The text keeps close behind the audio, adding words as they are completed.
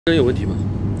人有问题吗？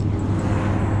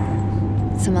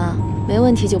怎么没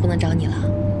问题就不能找你了？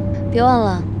别忘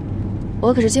了，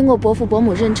我可是经过伯父伯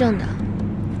母认证的。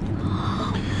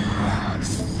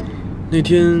那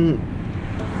天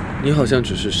你好像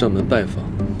只是上门拜访，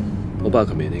我爸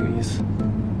可没那个意思。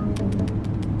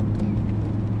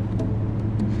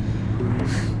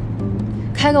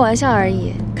开个玩笑而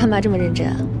已，干嘛这么认真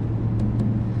啊？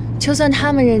就算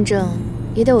他们认证，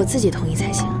也得我自己同意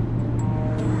才行。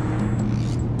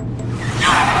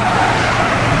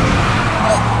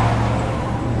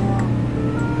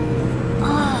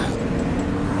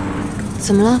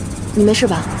 怎么了？你没事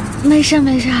吧？没事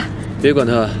没事。别管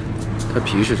他，他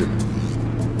皮实着呢。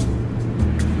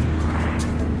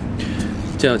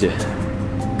江小姐，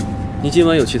你今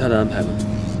晚有其他的安排吗？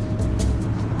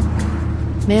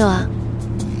没有啊。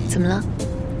怎么了？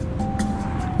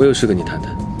我有事跟你谈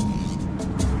谈。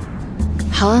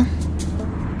好啊。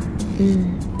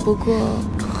不过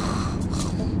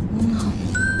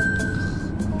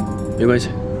没关系，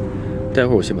待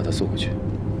会儿我先把他送回去。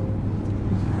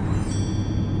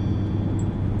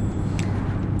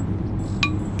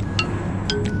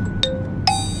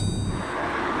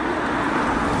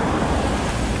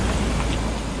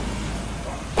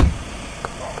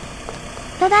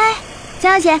 拜拜，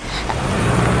江小姐。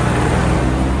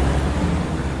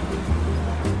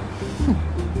哼，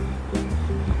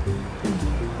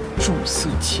重色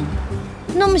轻友，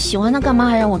那么喜欢他，干嘛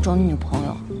还让我找你女朋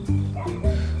友？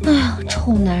哎呀，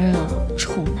臭男人啊，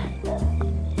臭男人！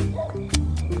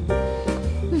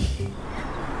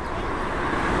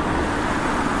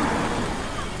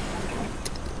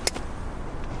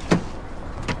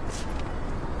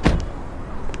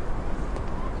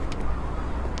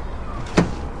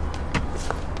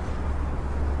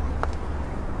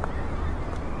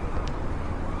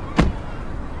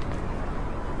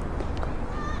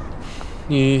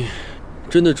你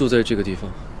真的住在这个地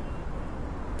方？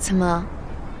怎么，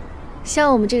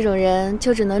像我们这种人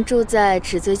就只能住在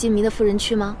纸醉金迷的富人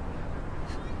区吗？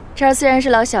这儿虽然是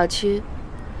老小区，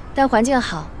但环境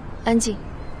好，安静，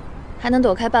还能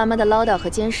躲开爸妈的唠叨和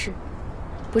监视，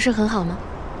不是很好吗？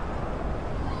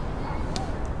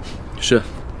是。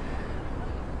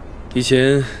以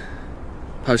前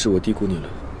怕是我低估你了。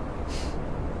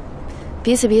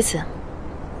彼此彼此。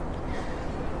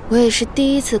 我也是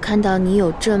第一次看到你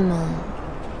有这么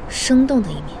生动的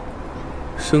一面。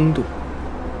生动？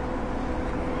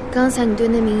刚才你对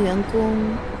那名员工，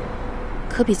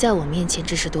可比在我面前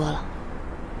真实多了。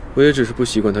我也只是不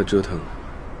习惯他折腾，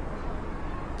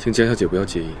请江小姐不要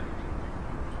介意。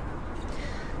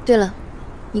对了，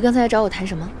你刚才来找我谈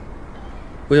什么？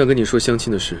我想跟你说相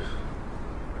亲的事。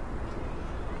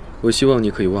我希望你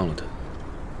可以忘了他。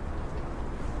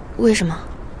为什么？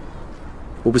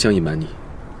我不想隐瞒你。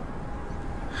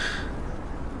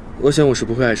 我想我是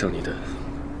不会爱上你的，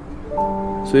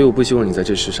所以我不希望你在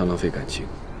这世上浪费感情。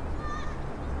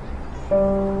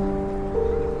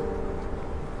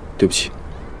对不起。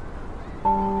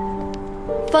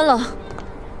翻了。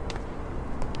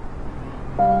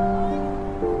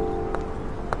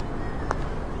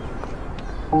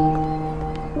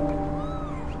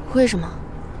为什么？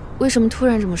为什么突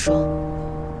然这么说？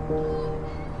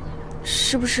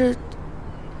是不是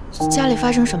家里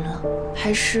发生什么了？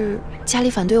 还是家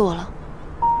里反对我了？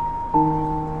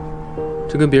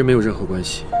这跟别人没有任何关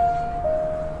系，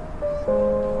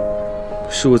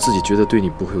是我自己觉得对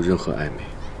你不会有任何暧昧。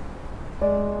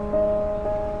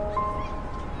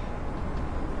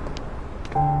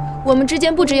我们之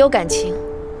间不只有感情，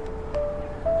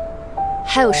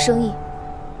还有生意。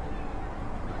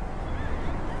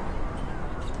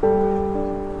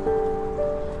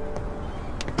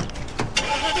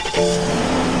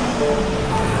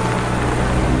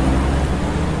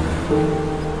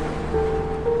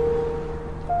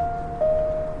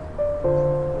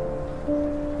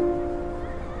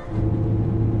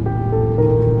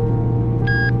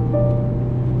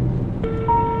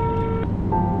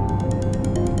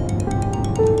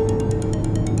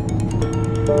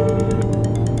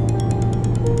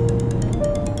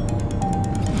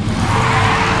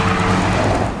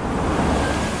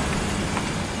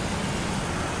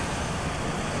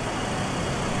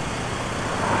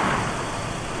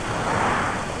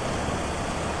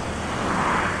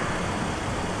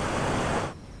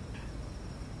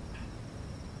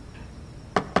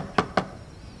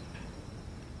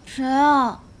 谁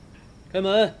啊？开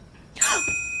门！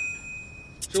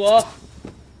是我。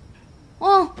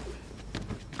哦，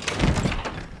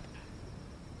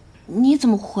你怎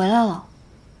么回来了？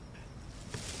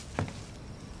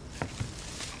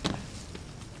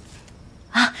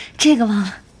啊，这个忘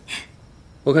了。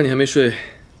我看你还没睡，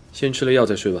先吃了药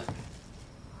再睡吧。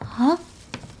啊？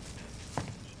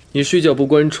你睡觉不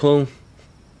关窗，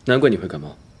难怪你会感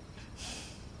冒。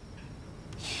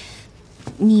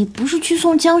你不是去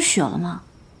送江雪了吗？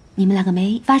你们两个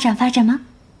没发展吗？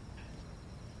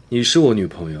你是我女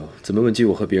朋友，怎么问及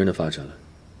我和别人的发展了？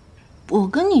我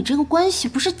跟你这个关系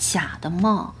不是假的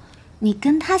吗？你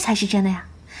跟他才是真的呀。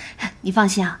你放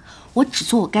心啊，我只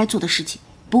做我该做的事情，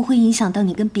不会影响到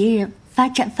你跟别人发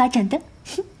展的。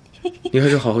你还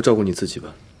是好好照顾你自己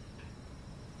吧。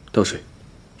倒水。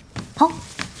好。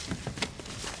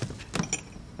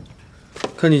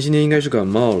看你今天应该是感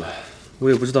冒了，我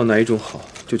也不知道哪一种好，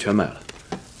就全买了。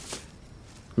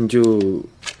你就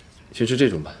先吃这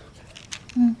种吧。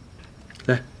嗯。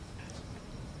来。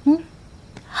嗯。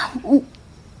我。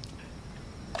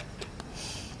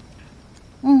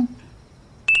嗯。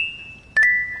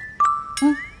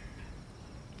嗯。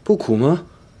不苦吗？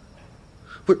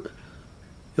不是，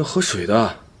要喝水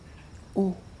的。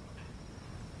哦。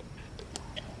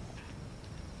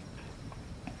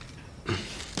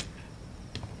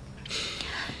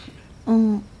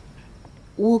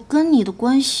我跟你的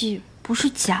关系不是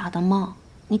假的吗？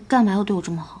你干嘛要对我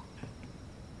这么好？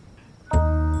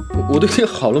我对你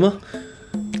好了吗？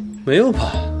没有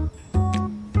吧。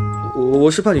我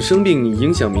是怕你生病，你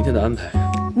影响明天的安排。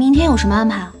明天有什么安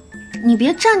排啊？你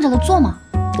别站着了，坐嘛。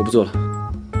我不做了。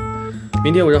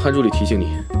明天我让韩助理提醒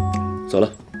你。走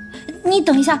了。你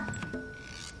等一下。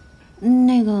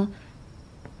那个，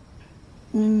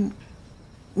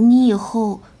你以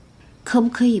后可不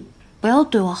可以不要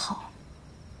对我好？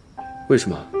为什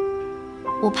么？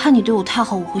我怕你对我太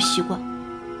好，我会习惯。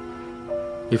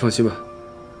你放心吧，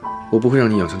我不会让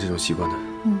你养成这种习惯的。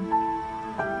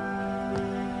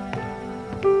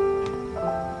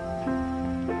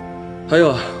还有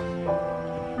啊，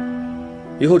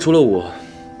以后除了我，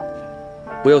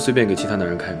不要随便给其他男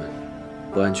人开门，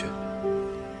不安全。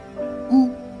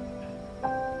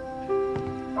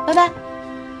拜拜。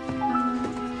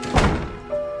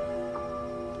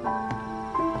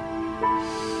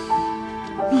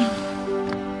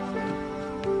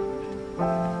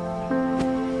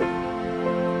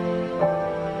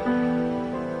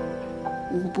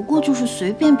我不过就是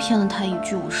随便骗了他一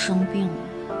句我生病了，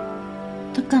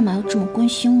他干嘛要这么关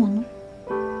心我呢？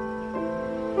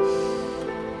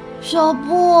小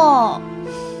布，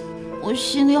我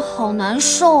心里好难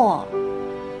受啊。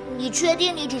你确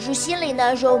定你只是心里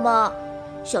难受吗？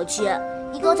小七，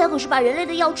你刚才可是把人类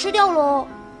的药吃掉喽。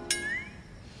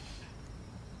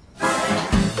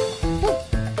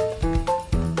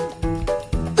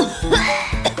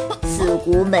自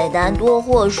古美男多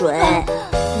祸水，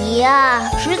你呀，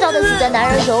迟早得死在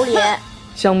男人手里。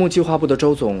项目计划部的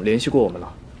周总联系过我们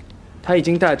了，他已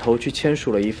经带头去签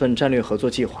署了一份战略合作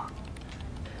计划。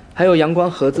还有阳光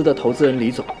合资的投资人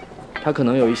李总，他可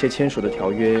能有一些签署的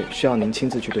条约需要您亲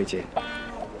自去对接。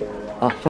啊。